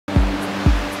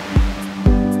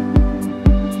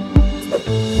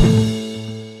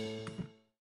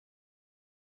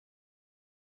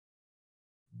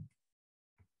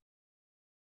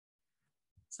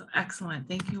So excellent.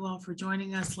 Thank you all for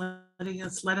joining us,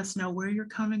 let us know where you're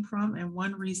coming from and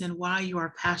one reason why you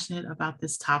are passionate about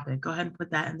this topic. Go ahead and put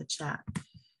that in the chat.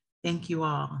 Thank you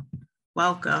all.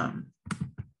 Welcome.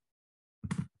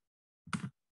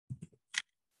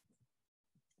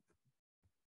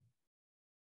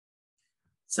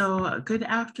 So good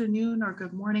afternoon or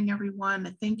good morning,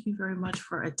 everyone. Thank you very much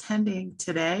for attending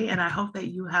today. And I hope that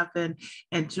you have been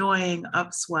enjoying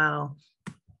Upswell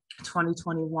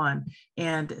 2021.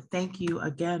 And thank you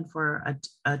again for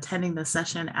attending the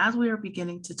session as we are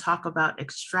beginning to talk about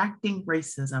extracting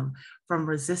racism from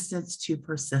resilience to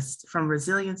persistence.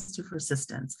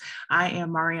 I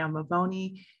am Mariam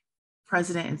Maboni,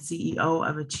 President and CEO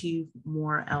of Achieve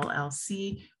More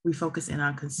LLC. We focus in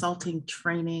on consulting,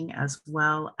 training, as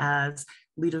well as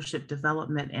leadership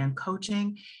development and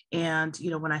coaching. And,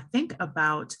 when I think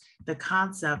about the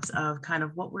concepts of kind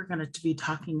of what we're going to be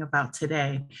talking about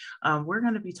today, we're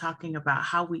going to be talking about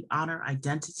how we honor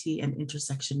identity and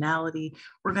intersectionality.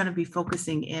 We're going to be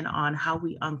focusing in on how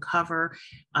we uncover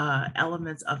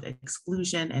elements of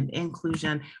exclusion and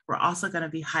inclusion. We're also going to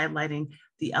be highlighting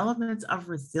the elements of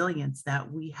resilience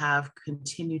that we have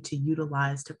continued to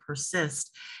utilize to persist,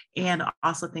 and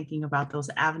also thinking about those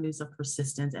avenues of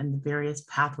persistence and the various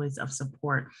pathways of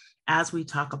support as we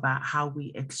talk about how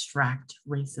we extract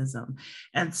racism.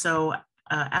 And so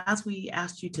as we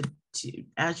asked you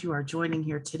as you are joining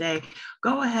here today,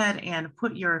 go ahead and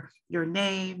put your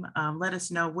name, let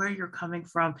us know where you're coming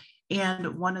from,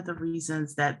 and one of the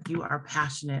reasons that you are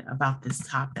passionate about this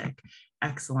topic.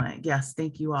 Excellent. Yes,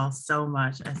 thank you all so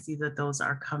much. I see that those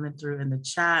are coming through in the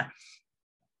chat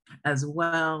as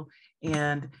well.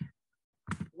 And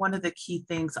one of the key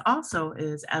things also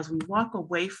is as we walk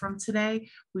away from today,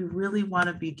 we really want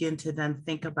to begin to then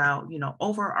think about,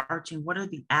 overarching, what are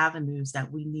the avenues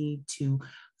that we need to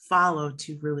follow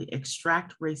to really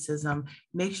extract racism,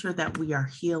 make sure that we are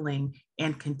healing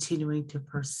and continuing to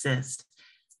persist.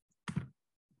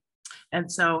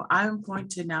 And so I'm going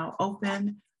to now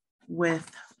open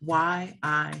with why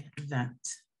I vent.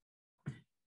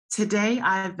 Today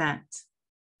I vent.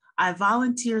 I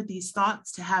volunteer these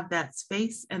thoughts to have that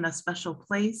space in a special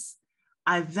place.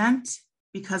 I vent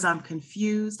because I'm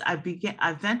confused. I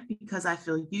vent because I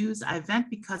feel used. I vent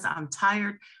because I'm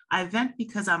tired. I vent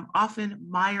because I'm often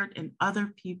mired in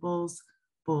other people's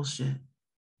bullshit.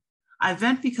 I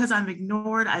vent because I'm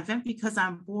ignored. I vent because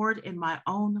I'm bored in my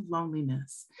own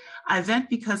loneliness. I vent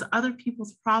because other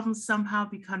people's problems somehow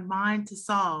become mine to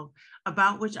solve,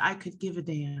 about which I could give a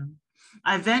damn.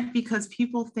 I vent because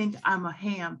people think I'm a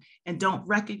ham and don't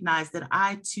recognize that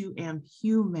I too am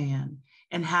human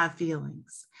and have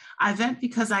feelings. I vent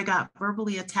because I got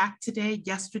verbally attacked today,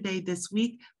 yesterday, this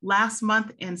week, last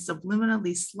month, and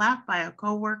subliminally slapped by a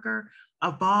coworker,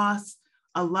 a boss,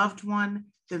 a loved one,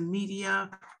 the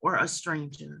media, or a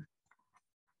stranger.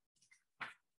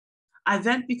 I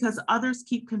vent because others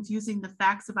keep confusing the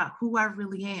facts about who I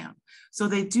really am. So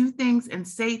they do things and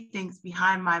say things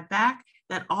behind my back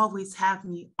that always have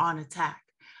me on attack.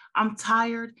 I'm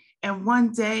tired, and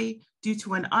one day, due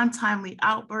to an untimely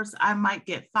outburst, I might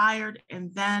get fired,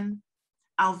 and then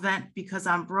I'll vent because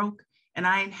I'm broke and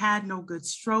I ain't had no good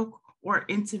stroke or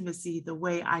intimacy the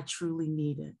way I truly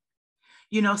need it.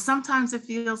 Sometimes it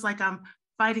feels like I'm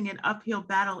fighting an uphill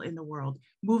battle in the world,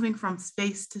 moving from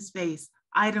space to space,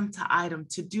 item to item,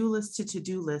 to-do list to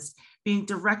to-do list, being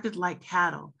directed like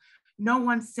cattle. No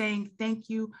one saying thank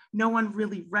you, no one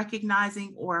really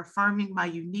recognizing or affirming my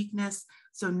uniqueness.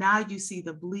 So now you see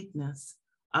the bleakness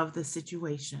of the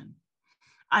situation.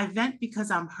 I vent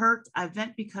because I'm hurt. I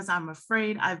vent because I'm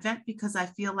afraid. I vent because I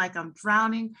feel like I'm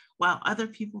drowning while other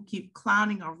people keep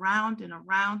clowning around and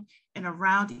around and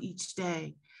around each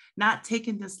day, not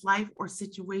taking this life or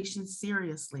situation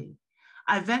seriously.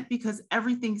 I vent because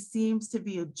everything seems to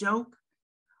be a joke,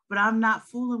 but I'm not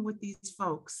fooling with these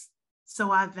folks. So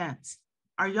I vent.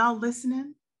 Are y'all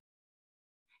listening?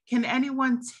 Can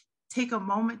anyone take a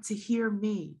moment to hear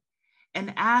me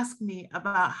and ask me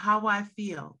about how I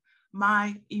feel,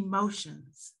 my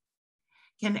emotions?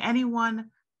 Can anyone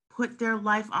put their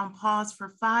life on pause for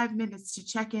 5 minutes to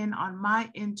check in on my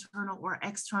internal or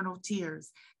external tears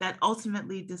that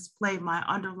ultimately display my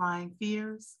underlying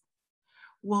fears?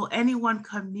 Will anyone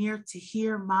come near to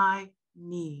hear my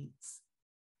needs?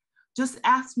 Just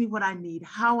ask me what I need,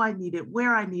 how I need it,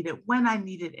 where I need it, when I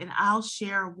need it, and I'll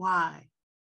share why.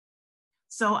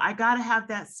 So I gotta have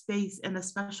that space and a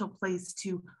special place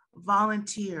to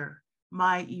volunteer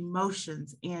my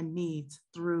emotions and needs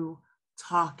through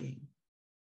talking,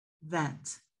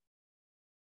 vent.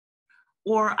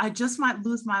 Or I just might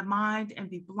lose my mind and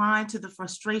be blind to the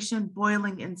frustration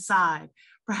boiling inside.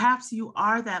 Perhaps you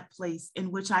are that place in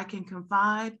which I can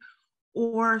confide,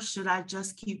 or should I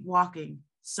just keep walking,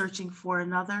 searching for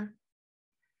another?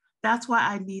 That's why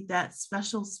I need that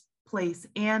special place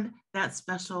and that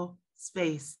special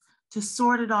space to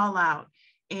sort it all out,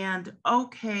 and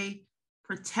okay,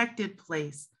 protected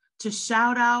place to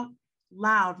shout out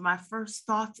loud my first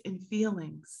thoughts and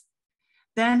feelings.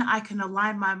 Then I can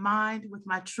align my mind with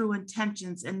my true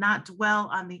intentions and not dwell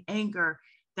on the anger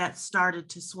that started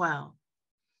to swell,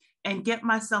 and get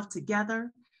myself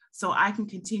together so I can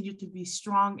continue to be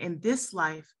strong in this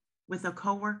life with a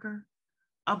coworker,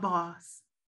 a boss,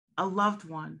 a loved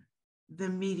one, the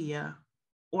media,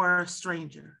 or a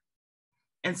stranger,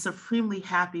 and supremely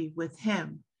happy with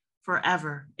him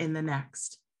forever in the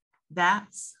next.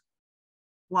 That's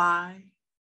why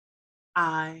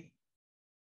I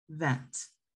vent.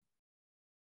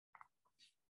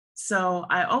 So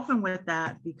I open with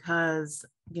that because,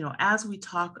 as we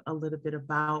talk a little bit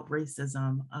about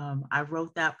racism, I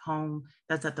wrote that poem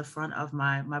that's at the front of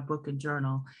my book and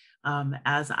journal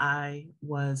as I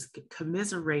was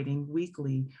commiserating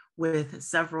weekly with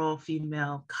several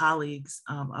female colleagues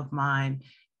of mine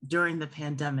during the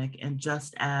pandemic. And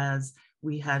just as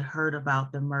we had heard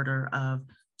about the murder of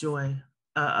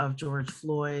George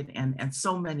Floyd and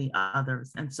so many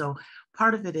others. And so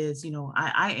part of it is,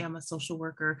 I am a social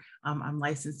worker. I'm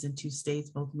licensed in 2 states,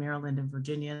 both Maryland and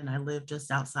Virginia, and I live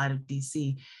just outside of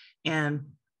DC. And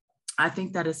I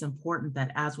think that it's important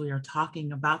that as we are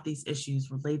talking about these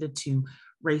issues related to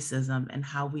racism and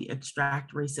how we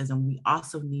extract racism, we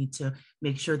also need to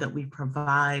make sure that we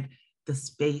provide the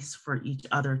space for each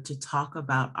other to talk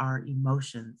about our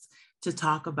emotions, to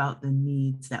talk about the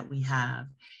needs that we have.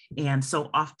 And so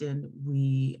often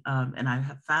we, and I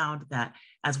have found that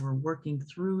as we're working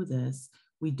through this,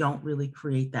 we don't really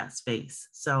create that space.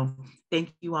 So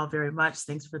thank you all very much.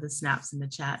 Thanks for the snaps in the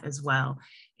chat as well.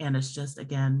 And it's just,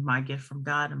 again, my gift from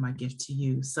God and my gift to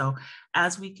you. So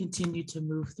as we continue to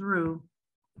move through,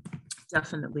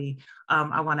 definitely,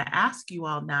 I want to ask you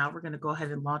all now, we're going to go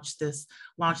ahead and launch this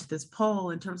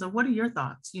poll in terms of what are your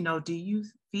thoughts? Do you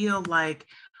feel like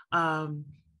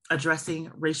addressing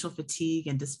racial fatigue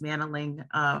and dismantling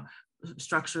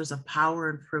structures of power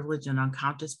and privilege and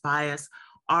unconscious bias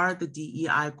are the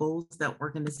DEI goals that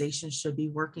organizations should be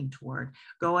working toward?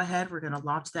 Go ahead, we're going to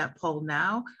launch that poll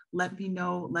now. Let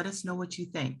us know what you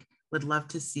think. Would love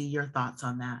to see your thoughts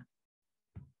on that.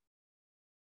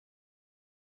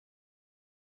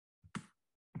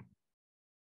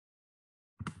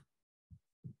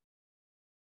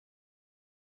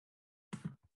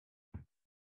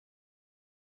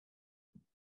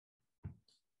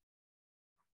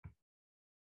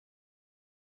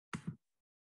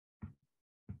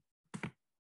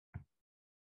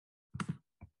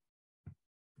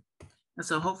 And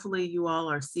so hopefully you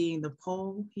all are seeing the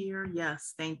poll here.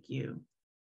 Yes, thank you.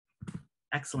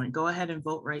 Excellent. Go ahead and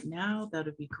vote right now. That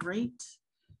would be great.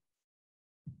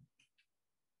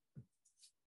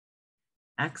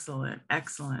 Excellent,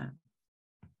 excellent.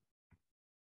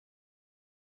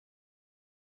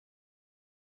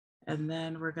 And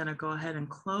then we're going to go ahead and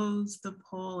close the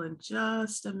poll in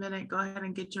just a minute. Go ahead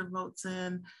and get your votes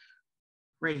in.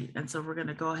 Great. And so we're going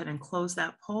to go ahead and close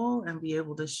that poll and be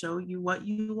able to show you what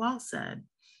you all said.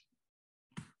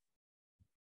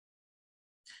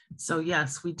 So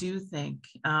yes, we do think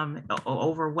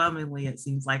overwhelmingly, it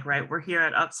seems like, right? We're here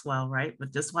at Upswell, right?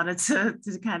 But just wanted to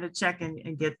kind of check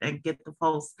and get the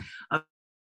pulse of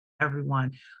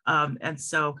everyone. And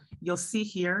so you'll see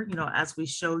here, as we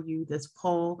show you this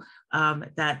poll,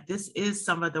 that this is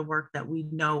some of the work that we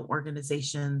know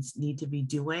organizations need to be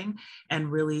doing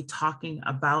and really talking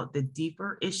about the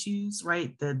deeper issues,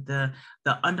 right? The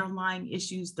underlying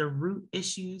issues, the root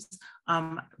issues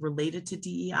related to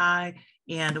DEI,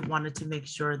 and wanted to make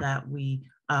sure that we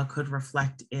could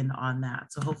reflect in on that.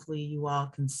 So hopefully you all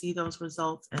can see those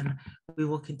results and we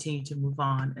will continue to move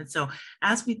on. And so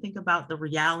as we think about the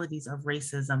realities of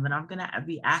racism, and I'm gonna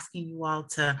be asking you all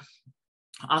to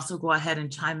also go ahead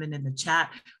and chime in the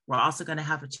chat. We're also going to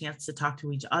have a chance to talk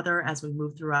to each other as we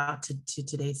move throughout to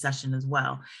today's session as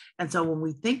well. And so when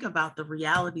we think about the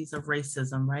realities of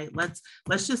racism, right, let's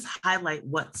just highlight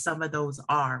what some of those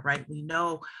are, right? We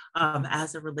know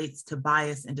as it relates to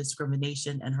bias and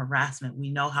discrimination and harassment,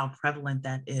 we know how prevalent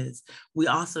that is. We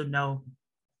also know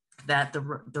that the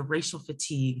racial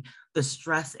fatigue, the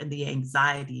stress and the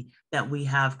anxiety that we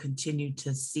have continued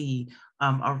to see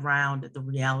around the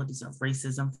realities of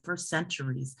racism for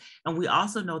centuries. And we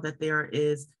also know that there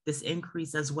is this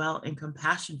increase as well in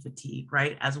compassion fatigue,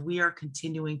 right? As we are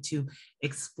continuing to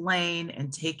explain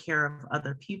and take care of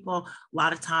other people, a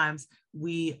lot of times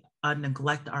we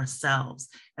neglect ourselves.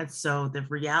 And so the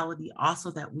reality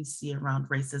also that we see around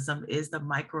racism is the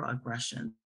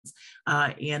microaggressions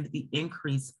and the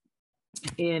increase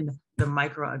in the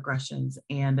microaggressions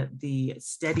and the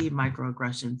steady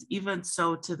microaggressions, even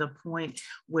so to the point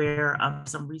where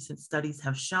some recent studies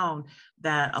have shown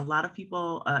that a lot of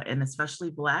people, and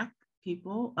especially Black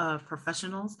people,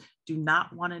 professionals, do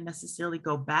not want to necessarily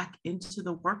go back into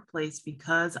the workplace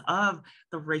because of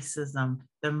the racism,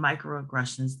 the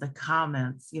microaggressions, the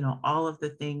comments, you know, all of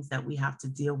the things that we have to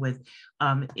deal with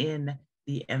in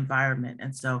the environment.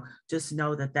 And so just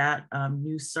know that that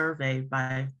new survey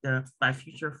by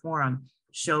Future Forum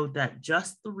showed that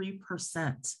just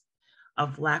 3%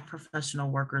 of Black professional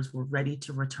workers were ready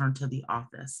to return to the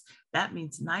office. That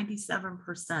means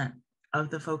 97%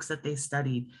 of the folks that they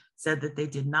studied said that they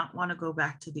did not want to go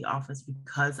back to the office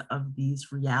because of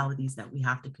these realities that we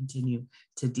have to continue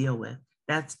to deal with.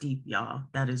 That's deep, y'all.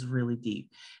 That is really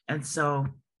deep. And so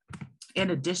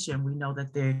in addition, we know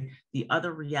that the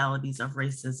other realities of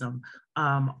racism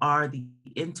are the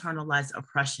internalized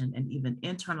oppression and even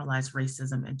internalized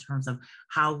racism in terms of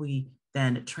how we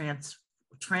then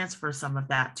transfer some of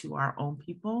that to our own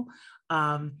people.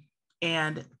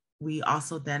 And we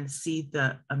also then see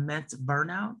the immense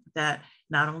burnout that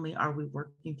not only are we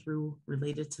working through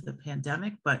related to the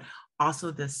pandemic, but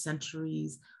also the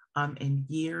centuries and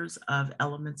years of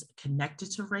elements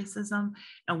connected to racism.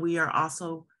 And we are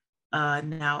also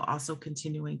now also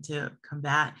continuing to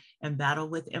combat and battle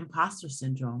with imposter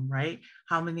syndrome, right?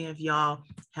 How many of y'all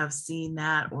have seen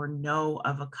that or know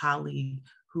of a colleague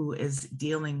who is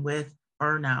dealing with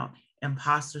burnout,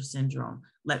 imposter syndrome?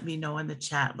 Let me know in the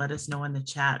chat. Let us know in the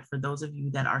chat for those of you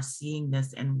that are seeing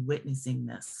this and witnessing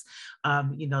this.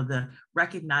 You know, the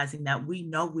recognizing that we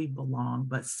know we belong,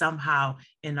 but somehow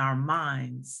in our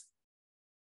minds,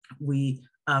 we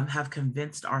have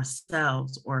convinced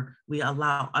ourselves, or we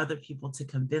allow other people to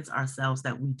convince ourselves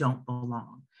that we don't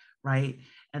belong, right?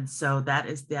 And so that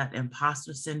is that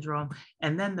imposter syndrome.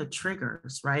 And then the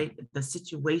triggers, right? The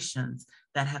situations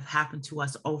that have happened to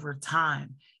us over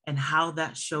time and how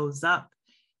that shows up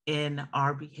in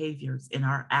our behaviors, in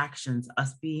our actions,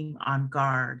 us being on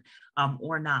guard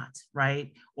or not,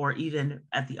 right? Or even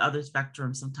at the other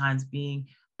spectrum, sometimes being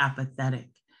apathetic.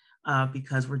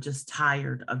 Because we're just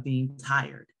tired of being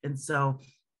tired. And so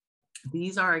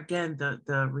these are, again,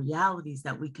 the realities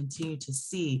that we continue to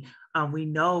see. We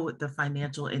know the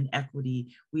financial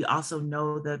inequity. We also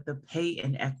know that the pay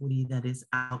inequity that is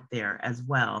out there as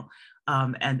well.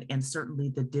 And certainly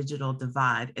the digital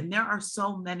divide. And there are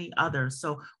so many others.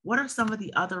 So what are some of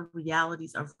the other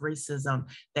realities of racism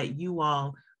that you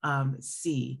all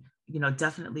see? You know,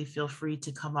 definitely feel free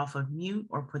to come off of mute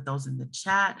or put those in the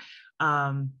chat.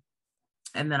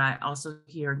 And then I also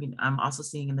hear, I'm also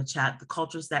seeing in the chat, the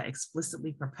cultures that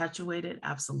explicitly perpetuate it,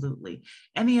 absolutely.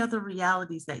 Any other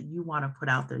realities that you want to put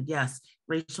out there? Yes,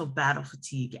 racial battle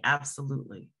fatigue,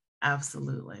 absolutely,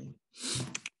 absolutely.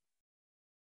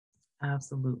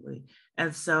 Absolutely.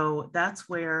 And so that's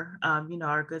where,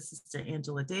 our good sister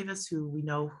Angela Davis, who we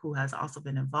know who has also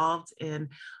been involved in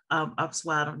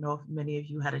Upswell. I don't know if many of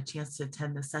you had a chance to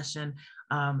attend the session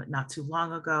not too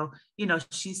long ago.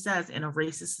 She says in a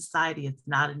racist society, it's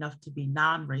not enough to be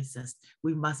non-racist.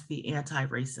 We must be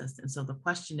anti-racist. And so the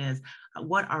question is,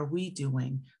 what are we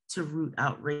doing to root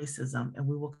out racism? And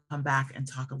we will come back and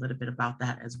talk a little bit about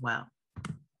that as well.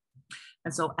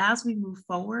 And so as we move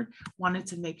forward, wanted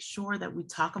to make sure that we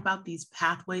talk about these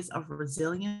pathways of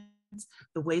resilience,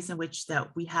 the ways in which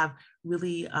that we have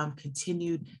really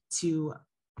continued to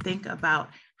think about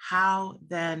how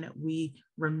then we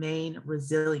remain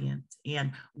resilient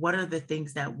and what are the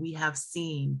things that we have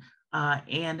seen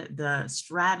and the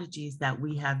strategies that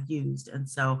we have used. And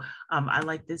so I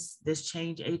like this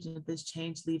change agent, this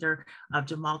change leader,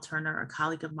 Jamal Turner, a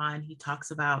colleague of mine. He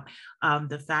talks about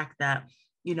the fact that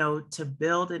to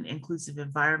build an inclusive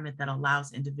environment that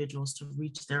allows individuals to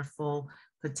reach their full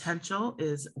potential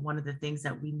is one of the things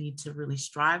that we need to really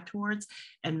strive towards,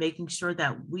 and making sure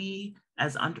that we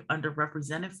as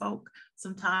underrepresented folk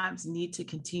sometimes need to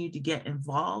continue to get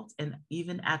involved, and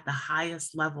even at the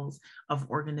highest levels of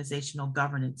organizational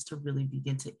governance to really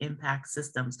begin to impact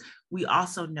systems. We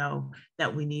also know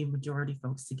that we need majority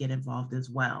folks to get involved as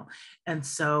well. And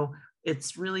so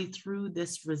it's really through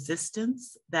this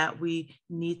resistance that we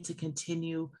need to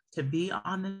continue to be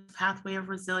on the pathway of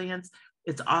resilience.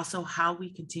 It's also how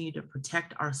we continue to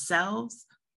protect ourselves,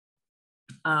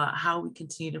 how we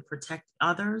continue to protect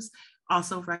others,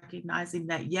 also recognizing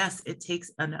that, yes, it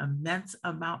takes an immense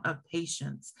amount of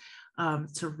patience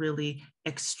to really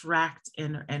extract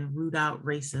and root out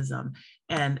racism,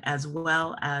 and as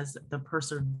well as the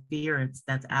perseverance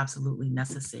that's absolutely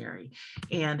necessary.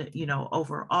 And,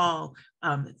 overall,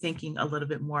 thinking a little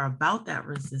bit more about that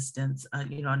resistance,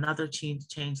 another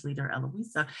change leader,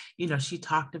 Eloisa, she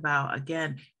talked about,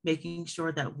 again, making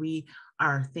sure that we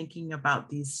are thinking about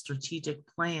these strategic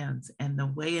plans and the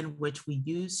way in which we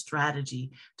use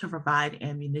strategy to provide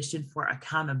ammunition for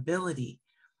accountability,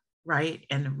 right?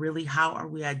 And really, how are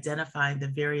we identifying the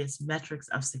various metrics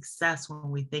of success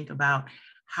when we think about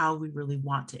how we really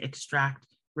want to extract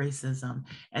racism?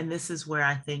 And this is where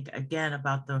I think, again,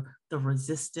 about the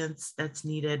resistance that's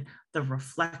needed, the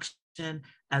reflection,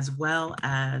 as well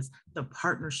as the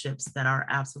partnerships that are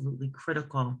absolutely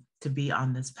critical to be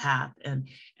on this path. And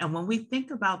when we think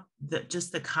about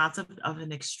just the concept of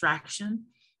an extraction,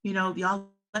 y'all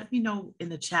let me know in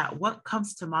the chat what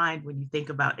comes to mind when you think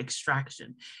about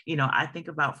extraction. I think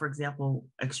about, for example,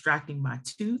 extracting my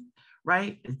tooth,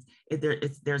 right?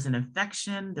 There's an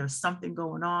infection, there's something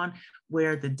going on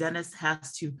where the dentist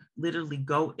has to literally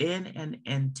go in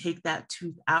and take that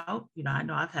tooth out. I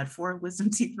know I've had 4 wisdom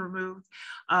teeth removed,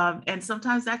 and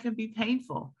sometimes that can be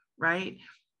painful, right?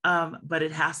 But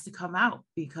it has to come out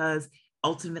because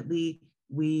ultimately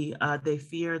they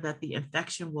fear that the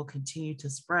infection will continue to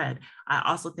spread. I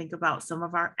also think about some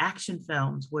of our action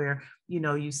films where,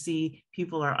 you see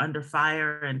people are under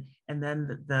fire and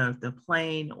then the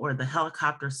plane or the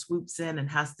helicopter swoops in and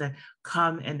has to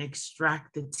come and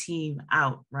extract the team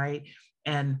out, right?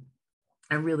 And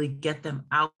really get them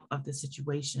out of the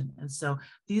situation. And so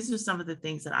these are some of the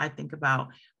things that I think about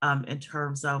in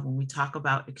terms of when we talk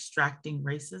about extracting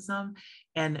racism,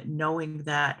 and knowing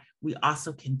that we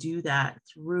also can do that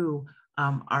through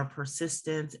our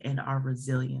persistence and our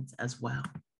resilience as well.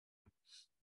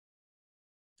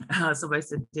 Somebody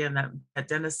said, damn, that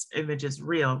dentist image is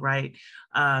real, right?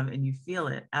 And you feel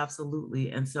it,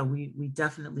 absolutely. And so we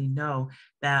definitely know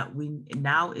that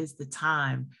now is the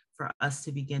time for us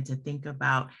to begin to think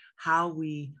about how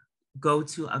we go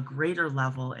to a greater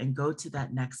level and go to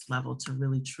that next level to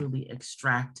really truly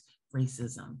extract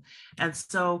racism. And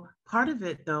so part of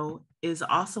it, though, is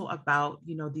also about,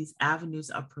 these avenues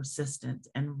of persistence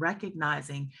and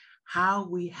recognizing how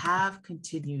we have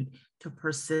continued to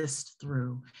persist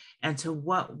through, and to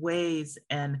what ways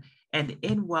and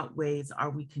in what ways are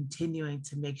we continuing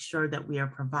to make sure that we are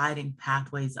providing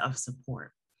pathways of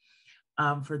support.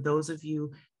 For those of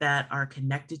you that are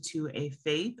connected to a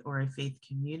faith or a faith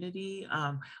community,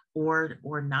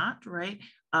 or not, right?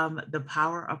 The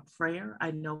power of prayer,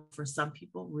 I know for some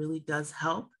people really does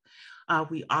help.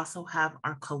 We also have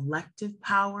our collective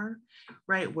power,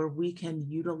 right? Where we can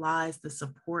utilize the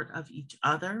support of each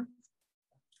other.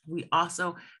 We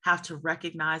also have to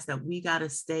recognize that we got to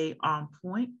stay on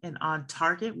point and on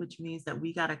target, which means that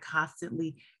we got to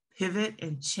constantly pivot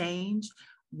and change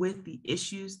with the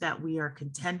issues that we are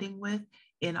contending with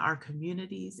in our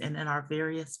communities and in our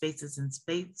various spaces and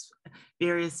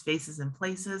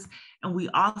places. And we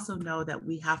also know that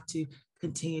we have to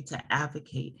continue to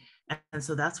advocate. And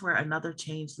so that's where another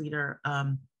change leader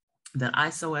that I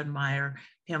so admire,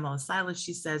 Pamela Silas,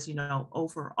 she says,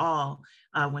 overall,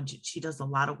 when she does a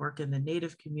lot of work in the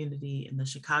Native community in the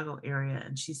Chicago area,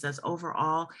 and she says,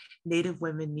 overall, Native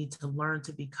women need to learn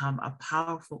to become a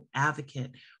powerful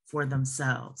advocate for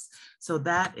themselves. So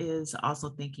that is also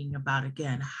thinking about,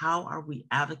 again, how are we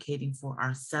advocating for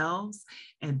ourselves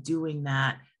and doing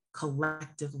that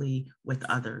collectively with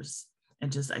others?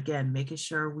 And just, again, making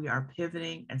sure we are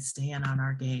pivoting and staying on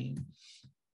our game.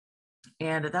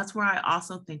 And that's where I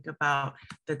also think about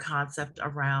the concept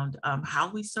around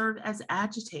how we serve as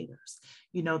agitators.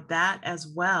 That as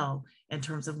well, in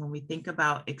terms of when we think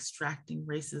about extracting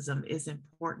racism, is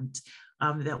important,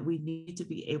 that we need to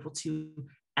be able to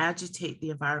agitate the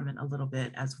environment a little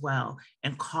bit as well,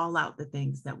 and call out the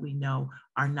things that we know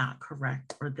are not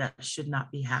correct or that should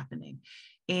not be happening.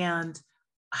 And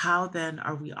how then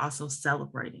are we also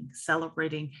celebrating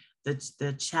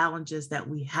the challenges that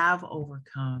we have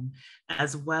overcome,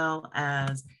 as well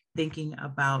as thinking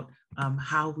about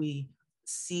how we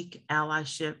seek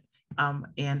allyship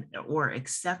or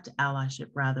accept allyship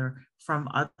rather from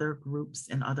other groups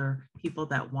and other people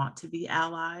that want to be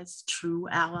allies, true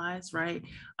allies, right?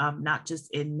 Not just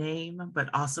in name, but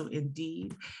also in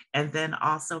deed. And then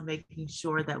also making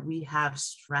sure that we have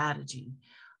strategy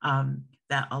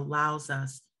that allows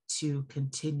us to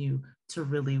continue to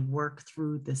really work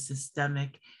through the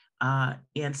systemic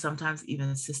and sometimes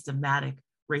even systematic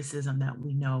racism that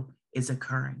we know is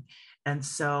occurring. And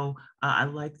so I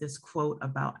like this quote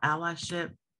about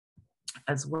allyship.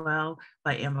 as well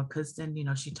by Emma Cusden. You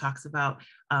know, she talks about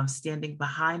standing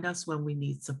behind us when we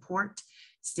need support,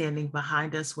 standing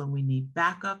behind us when we need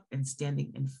backup, and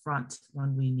standing in front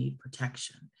when we need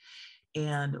protection.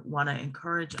 And want to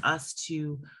encourage us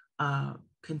to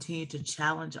continue to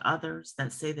challenge others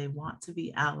that say they want to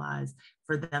be allies,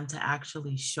 for them to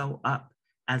actually show up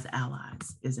as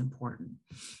allies is important.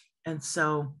 And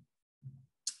so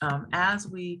as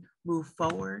we move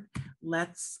forward,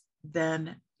 let's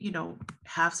then, you know,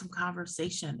 have some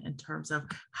conversation in terms of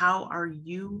how are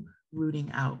you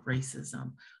rooting out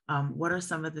racism? What are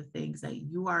some of the things that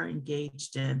you are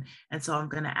engaged in? And so I'm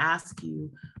going to ask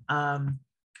you,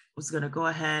 was going to go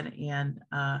ahead and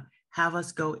have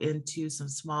us go into some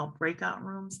small breakout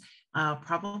rooms,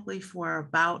 probably for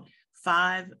about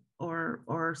 5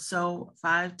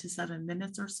 to 7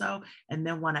 minutes or so, and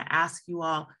then want to ask you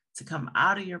all to come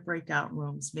out of your breakout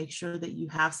rooms. Make sure that you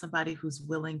have somebody who's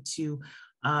willing to,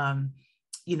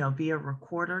 you know, be a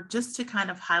recorder, just to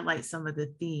kind of highlight some of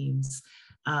the themes,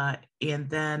 and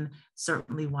then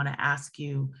certainly want to ask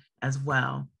you as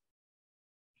well,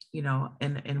 you know,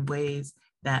 in ways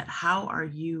that how are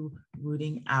you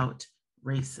rooting out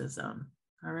racism?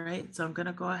 All right, so I'm going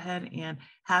to go ahead and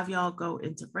have y'all go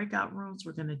into breakout rooms.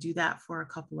 We're going to do that for a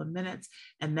couple of minutes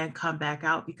and then come back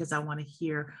out, because I want to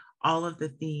hear all of the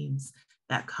themes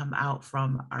that come out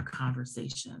from our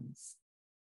conversations.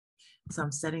 So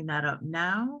I'm setting that up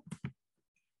now.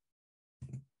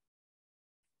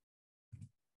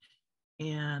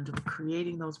 And we're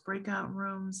creating those breakout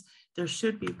rooms. There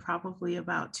should be probably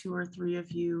about 2 or 3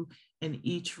 of you in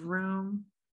each room.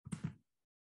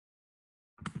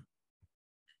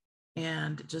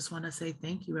 And just want to say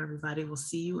thank you, everybody. We'll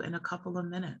see you in a couple of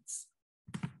minutes.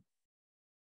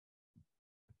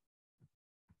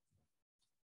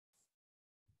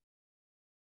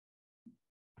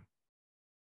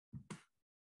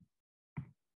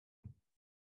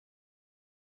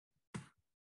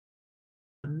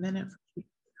 A minute.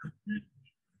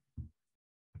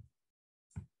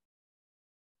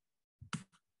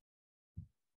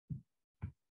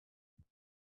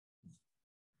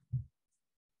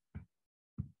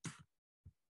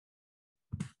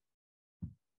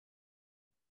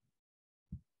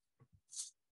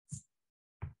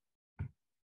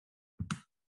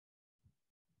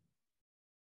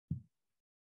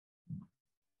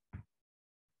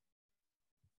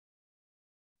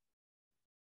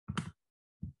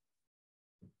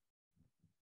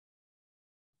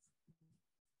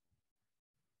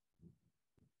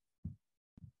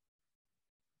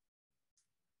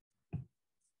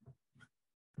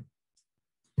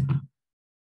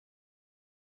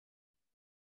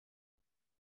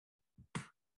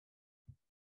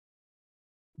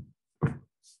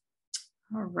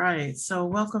 All right, so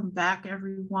welcome back,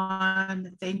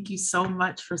 everyone. Thank you so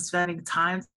much for spending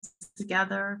time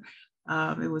together.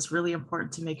 It was really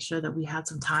important to make sure that we had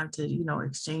some time to, you know,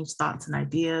 exchange thoughts and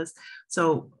ideas.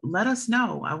 So let us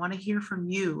know. I want to hear from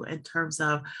you in terms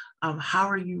of how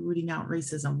are you rooting out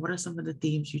racism? What are some of the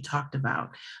themes you talked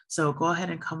about? So go ahead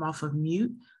and come off of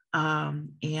mute,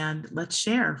 and let's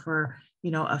share for,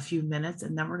 you know, a few minutes,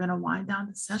 and then we're going to wind down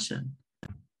the session.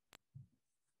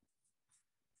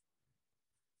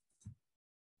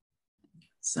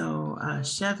 So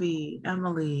Chevy,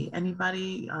 Emily,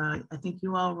 anybody, I think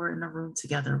you all were in a room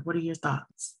together. What are your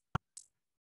thoughts?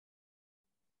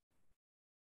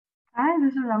 Hi,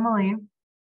 this is Emily.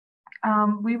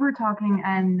 We were talking,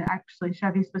 and actually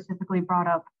Chevy specifically brought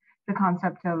up the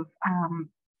concept of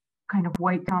kind of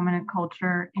white dominant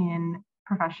culture in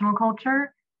professional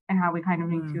culture, and how we kind of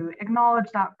need to acknowledge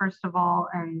that first of all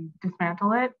and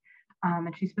dismantle it.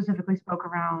 And she specifically spoke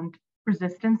around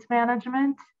resistance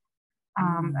management,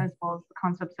 as well as the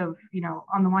concepts of, you know,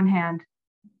 on the one hand,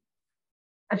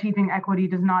 achieving equity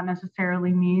does not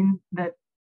necessarily mean that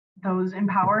those in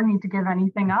power need to give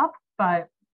anything up, but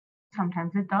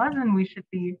sometimes it does, and we should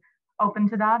be open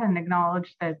to that and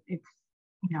acknowledge that it's,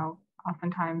 you know,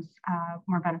 oftentimes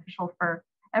more beneficial for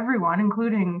everyone,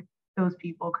 including those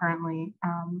people currently,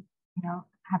 you know,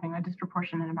 having a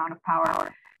disproportionate amount of power,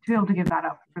 to be able to give that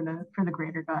up for the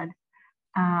greater good.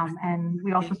 And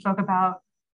we also spoke about.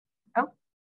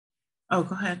 Oh,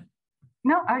 go ahead.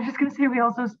 No, I was just going to say we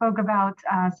also spoke about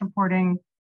supporting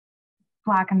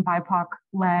Black and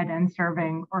BIPOC-led and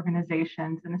serving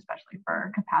organizations, and especially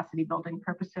for capacity building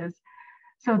purposes,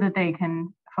 so that they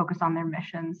can focus on their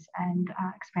missions and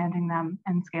expanding them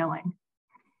and scaling.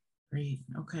 Great.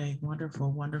 Okay.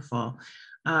 Wonderful. Wonderful.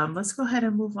 Let's go ahead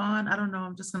and move on. I don't know.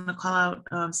 I'm just going to call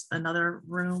out another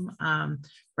room.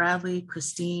 Bradley,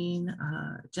 Christine,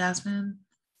 Jasmine,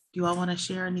 do you all want to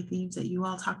share any themes that you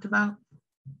all talked about?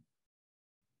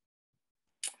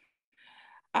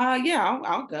 Yeah,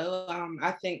 I'll go.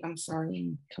 I think I'm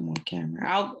sorry. Come on, camera.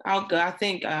 I'll go. I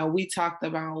think we talked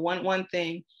about one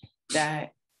thing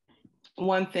that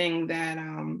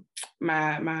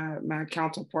my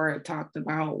counterpart talked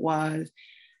about was,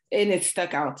 and it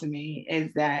stuck out to me,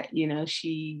 is that, you know,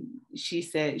 she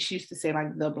said she used to say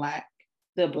like the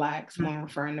blacks, when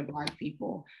referring to Black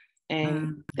people,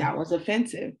 and that was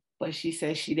offensive. But she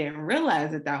said she didn't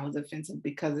realize that was offensive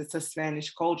because it's a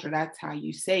Spanish culture. That's how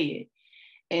you say it.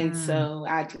 And so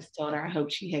I just told her I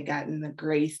hope she had gotten the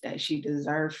grace that she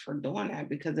deserved for doing that,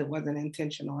 because it wasn't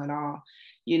intentional at all,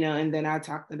 you know. And then I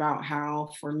talked about how,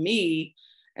 for me,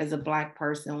 as a Black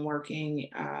person working,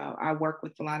 I work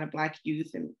with a lot of Black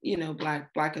youth and, you know,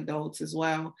 Black adults as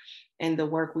well. And the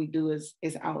work we do is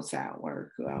outside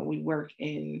work. We work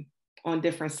on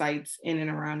different sites in and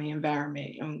around the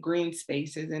environment, on green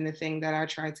spaces. And the thing that I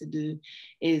try to do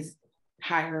is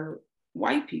hire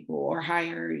white people, or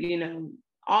hire, you know,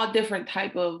 all different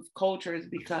type of cultures,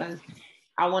 because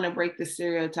I want to break the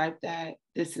stereotype that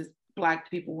this is Black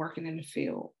people working in the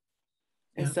field.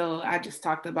 And so I just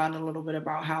talked about a little bit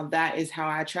about how that is how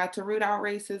I try to root out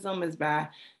racism, is by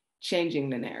changing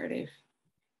the narrative.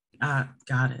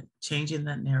 Got it. Changing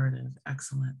that narrative.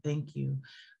 Excellent. Thank you.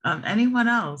 Anyone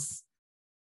else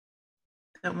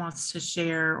that wants to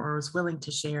share or is willing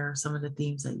to share some of the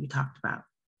themes that you talked about?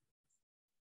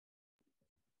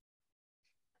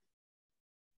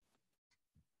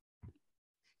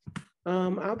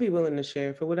 I'll be willing to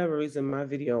share. For whatever reason, my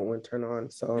video won't turn on,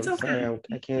 so I'm sorry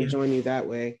I can't join you that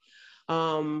way.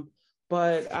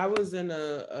 But I was in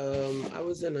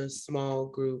a small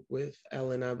group with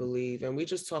Ellen, I believe, and we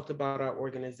just talked about our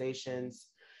organizations.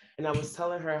 And I was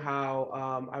telling her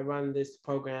how I run this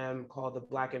program called the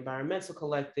Black Environmental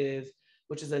Collective,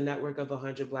 which is a network of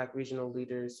 100 Black regional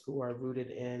leaders who are rooted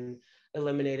in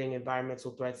eliminating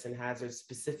environmental threats and hazards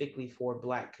specifically for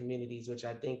Black communities, which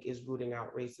I think is rooting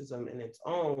out racism in its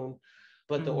own.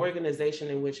 But the organization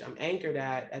in which I'm anchored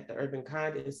at the Urban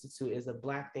Kind Institute, is a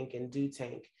Black Think and Do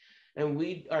tank. And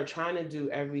we are trying to do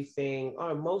everything,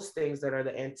 or most things, that are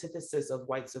the antithesis of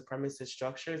white supremacist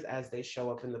structures as they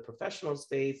show up in the professional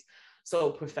space.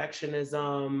 So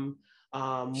perfectionism,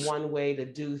 one way to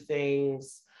do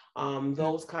things,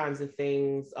 those kinds of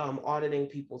things, auditing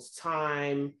people's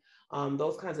time,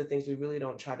 those kinds of things we really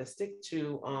don't try to stick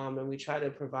to. And we try to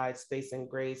provide space and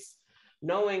grace,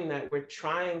 knowing that we're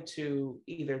trying to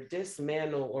either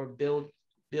dismantle or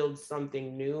build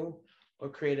something new, or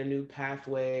create a new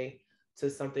pathway to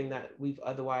something that we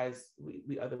otherwise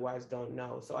don't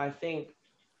know. So I think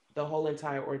the whole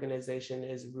entire organization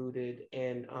is rooted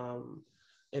in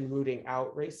rooting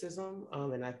out racism.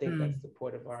 And I think that's the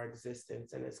point of our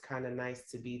existence. And it's kind of nice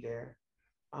to be there,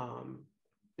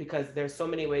 because there's so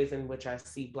many ways in which I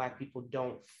see Black people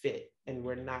don't fit, and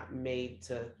we're not made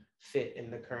to fit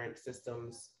in the current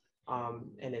systems.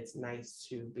 And it's nice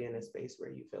to be in a space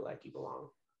where you feel like you belong.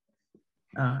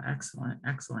 Excellent,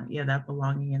 excellent. Yeah, that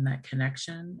belonging and that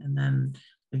connection. And then,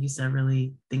 like you said,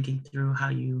 really thinking through how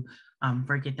you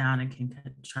break it down and can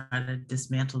try to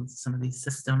dismantle some of these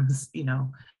systems, you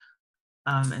know,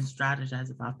 and strategize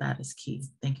about that is key.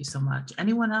 Thank you so much.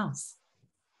 Anyone else?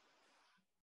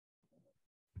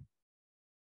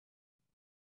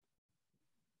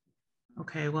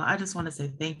 Okay, well, I just want to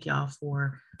say thank y'all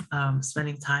for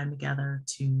spending time together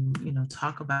to, you know,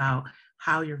 talk about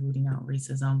how you're rooting out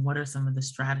racism. What are some of the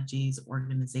strategies,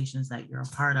 organizations that you're a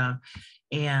part of?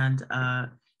 And,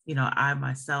 you know, I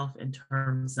myself, in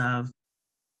terms of,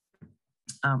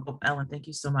 Ellen, thank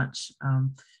you so much.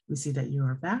 We see that you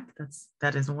are back.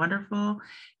 That is wonderful.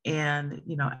 And,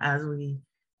 you know, as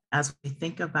we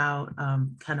think about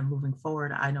kind of moving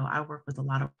forward, I know I work with a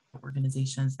lot of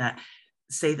organizations that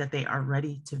say that they are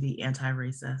ready to be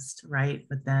anti-racist, right?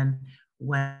 But then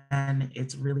when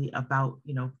it's really about,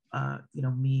 you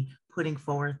know, me putting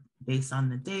forth, based on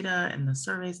the data and the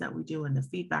surveys that we do and the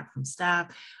feedback from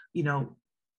staff, you know,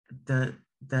 the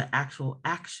actual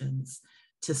actions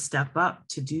to step up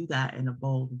to do that in a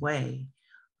bold way.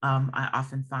 I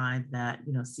often find that,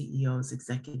 you know, CEOs,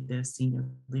 executives, senior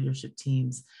leadership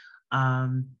teams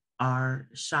are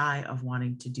shy of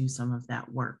wanting to do some of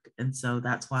that work. And so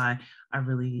that's why I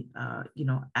really, you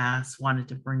know, wanted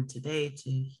to bring today to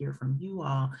hear from you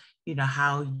all, you know,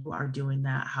 how you are doing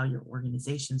that, how your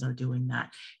organizations are doing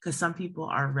that. Because some people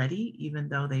are ready, even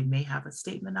though they may have a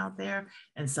statement out there,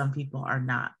 and some people are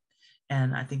not.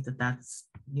 And I think that that's,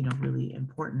 you know, really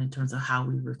important in terms of how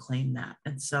we reclaim that.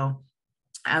 And so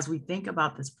as we think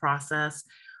about this process,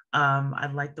 I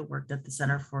like the work that the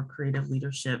Center for Creative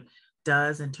Leadership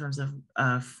does in terms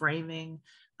of framing.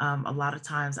 A lot of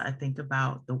times I think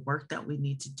about the work that we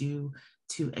need to do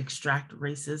to extract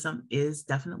racism is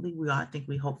definitely,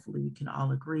 hopefully we can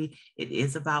all agree, it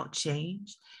is about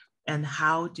change. And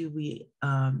how do we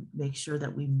make sure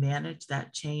that we manage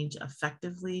that change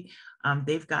effectively?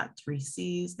 They've got 3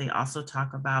 C's. They also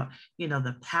talk about,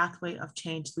 the pathway of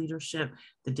change leadership,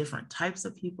 the different types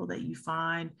of people that you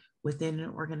find within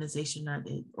an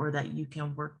organization or that you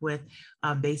can work with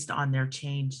based on their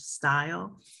change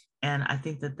style. And I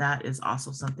think that that is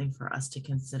also something for us to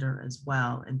consider as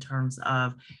well, in terms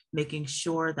of making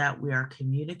sure that we are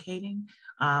communicating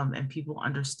and people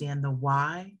understand the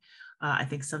why. I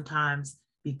think sometimes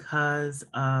because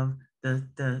of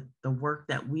the work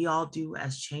that we all do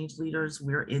as change leaders,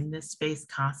 we're in this space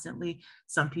constantly.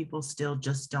 Some people still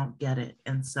just don't get it.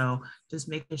 And so just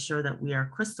making sure that we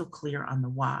are crystal clear on the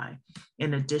why.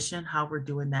 In addition, how we're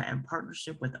doing that in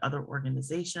partnership with other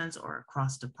organizations or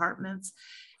across departments.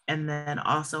 And then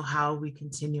also how we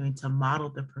continuing to model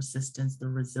the persistence, the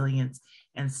resilience,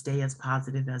 and stay as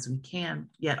positive as we can,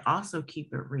 yet also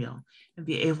keep it real and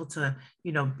be able to,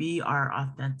 be our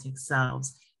authentic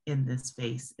selves in this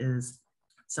space is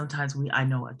sometimes I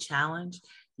know a challenge,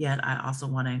 yet I also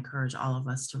want to encourage all of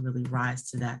us to really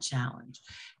rise to that challenge.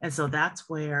 And so that's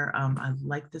where I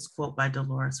like this quote by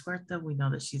Dolores Huerta. We know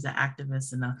that she's an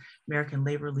activist and an American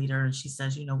labor leader. And she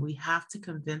says, we have to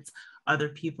convince other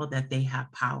people that they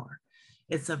have power.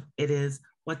 It is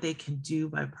what they can do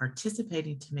by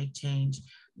participating to make change,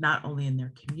 not only in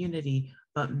their community,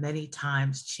 but many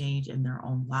times change in their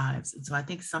own lives. And so I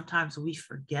think sometimes we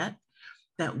forget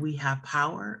that we have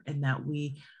power and that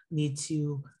we need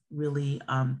to really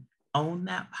own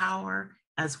that power,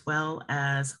 as well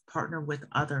as partner with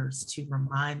others to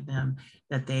remind them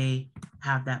that they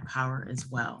have that power as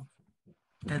well.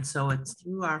 And so it's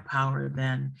through our power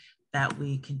then that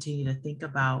we continue to think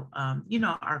about,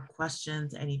 our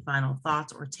questions, any final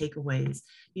thoughts or takeaways,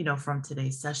 from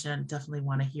today's session. Definitely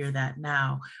want to hear that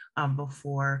now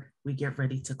before we get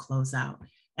ready to close out.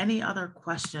 Any other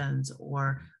questions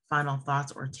or final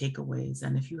thoughts or takeaways?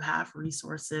 And if you have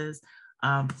resources,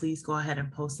 please go ahead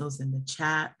and post those in the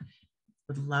chat.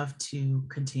 Would love to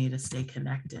continue to stay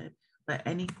connected. But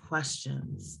any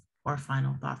questions or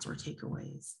final thoughts or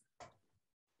takeaways?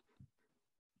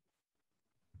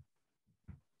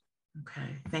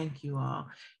 Okay, thank you all.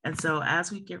 And so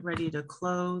as we get ready to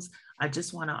close, I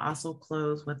just want to also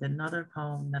close with another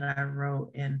poem that I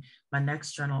wrote in my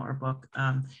next journal or book.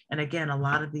 And again, a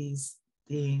lot of these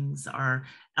things are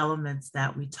elements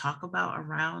that we talk about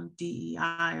around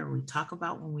DEI, or we talk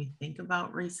about when we think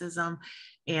about racism.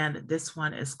 And this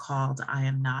one is called I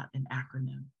Am Not an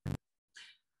Acronym.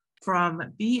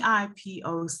 From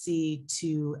BIPOC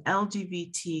to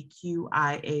LGBTQIA+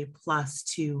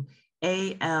 to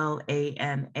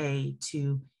ALANA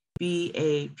to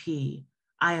BAP,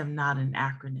 I am not an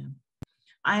acronym.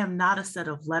 I am not a set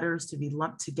of letters to be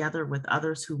lumped together with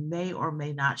others who may or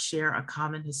may not share a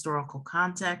common historical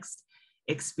context,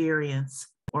 experience,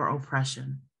 or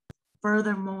oppression.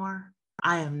 Furthermore,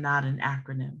 I am not an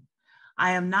acronym.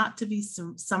 I am not to be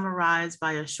summarized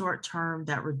by a short term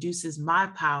that reduces my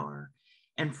power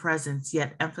and presence,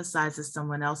 yet emphasizes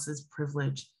someone else's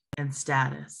privilege and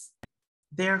status.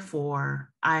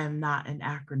 Therefore, I am not an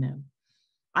acronym.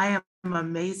 I am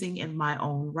amazing in my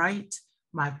own right.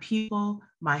 My people,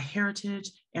 my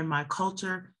heritage, and my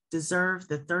culture deserve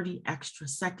the 30 extra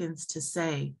seconds to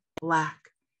say Black,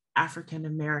 African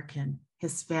American,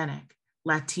 Hispanic,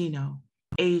 Latino,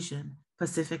 Asian,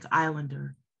 Pacific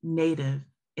Islander, Native,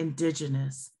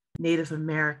 Indigenous, Native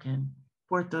American,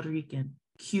 Puerto Rican,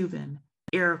 Cuban,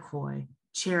 Iroquois,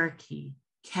 Cherokee,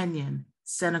 Kenyan,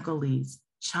 Senegalese,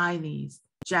 Chinese,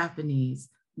 Japanese,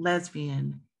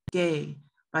 lesbian, gay,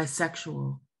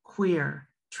 bisexual, queer,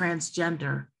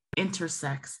 transgender,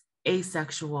 intersex,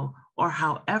 asexual, or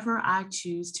however I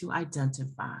choose to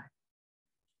identify.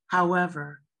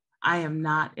 However, I am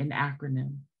not an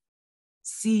acronym.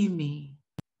 See me,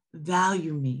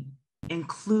 value me,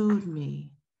 include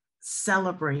me,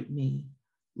 celebrate me,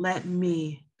 let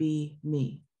me be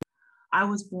me. I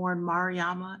was born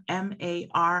Mariama,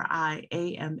 Mariama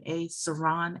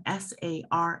Saran,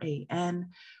 Saran,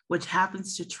 which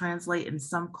happens to translate in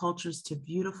some cultures to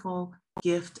beautiful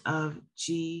gift of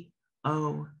God.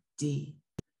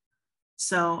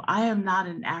 So I am not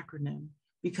an acronym,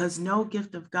 because no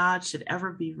gift of God should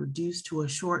ever be reduced to a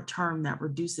short term that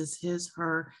reduces his,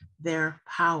 her, their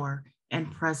power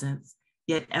and presence,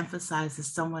 yet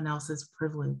emphasizes someone else's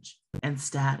privilege and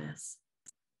status.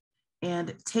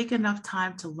 And take enough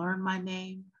time to learn my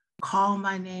name, call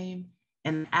my name,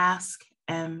 and ask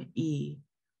ME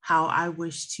how I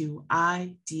wish to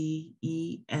IDENTIFY.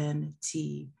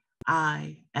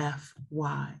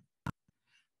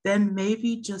 then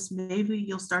maybe, just maybe,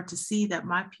 you'll start to see that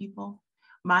my people,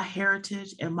 my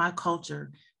heritage, and my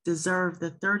culture deserve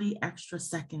the 30 extra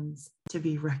seconds to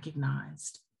be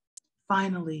recognized.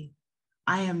 Finally,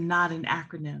 I am not an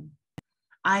acronym.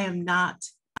 I am not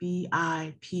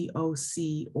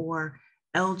BIPOC or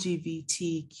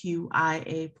LGBTQIA+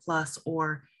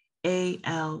 or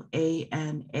ALANA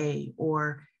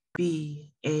or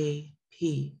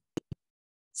BAP.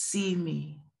 See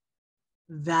me,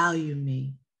 value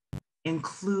me,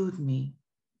 include me,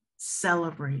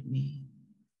 celebrate me.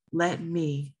 Let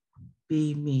me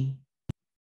be me.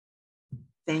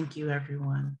 Thank you,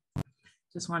 everyone.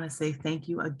 Just want to say thank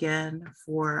you again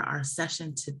for our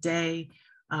session today.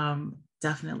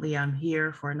 Definitely, I'm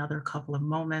here for another couple of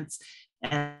moments.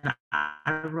 And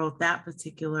I wrote that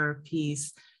particular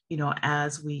piece,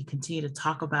 as we continue to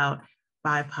talk about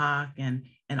BIPOC and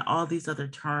all these other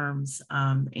terms.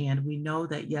 And we know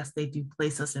that, yes, they do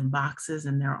place us in boxes,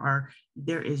 and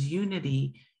there is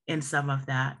unity in some of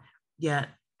that. Yet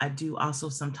I do also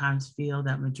sometimes feel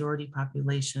that majority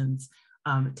populations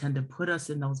tend to put us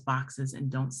in those boxes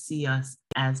and don't see us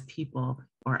as people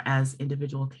or as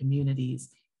individual communities,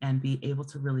 and be able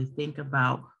to really think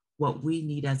about what we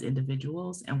need as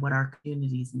individuals and what our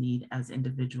communities need as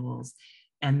individuals.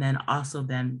 And then also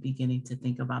then beginning to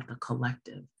think about the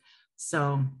collective.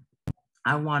 So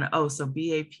I want to, so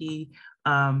BAP,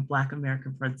 Black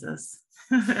American Princess.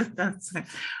 That's,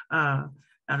 I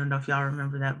don't know if y'all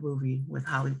remember that movie with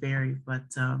Halle Berry, but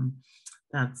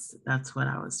that's what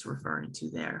I was referring to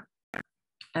there.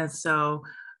 And so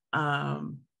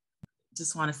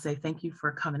just want to say thank you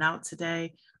for coming out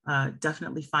today.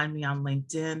 Definitely find me on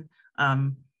LinkedIn.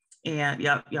 And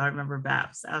y'all remember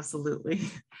BAPS, absolutely.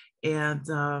 And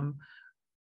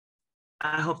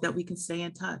I hope that we can stay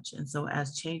in touch. And so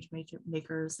as change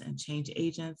makers and change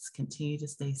agents, continue to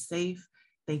stay safe.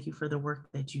 Thank you for the work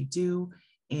that you do.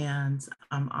 And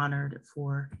I'm honored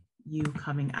for you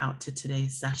coming out to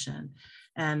today's session.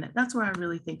 And that's where I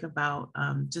really think about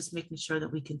just making sure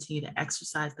that we continue to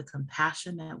exercise the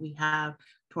compassion that we have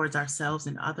towards ourselves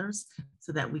and others,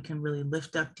 so that we can really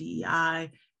lift up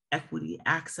DEI, equity,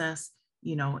 access,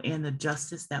 and the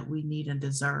justice that we need and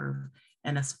deserve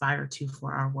and aspire to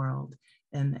for our world.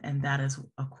 And that is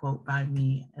a quote by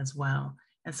me as well.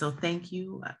 And so thank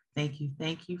you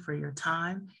for your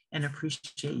time, and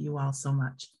appreciate you all so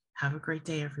much. Have a great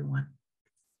day, everyone.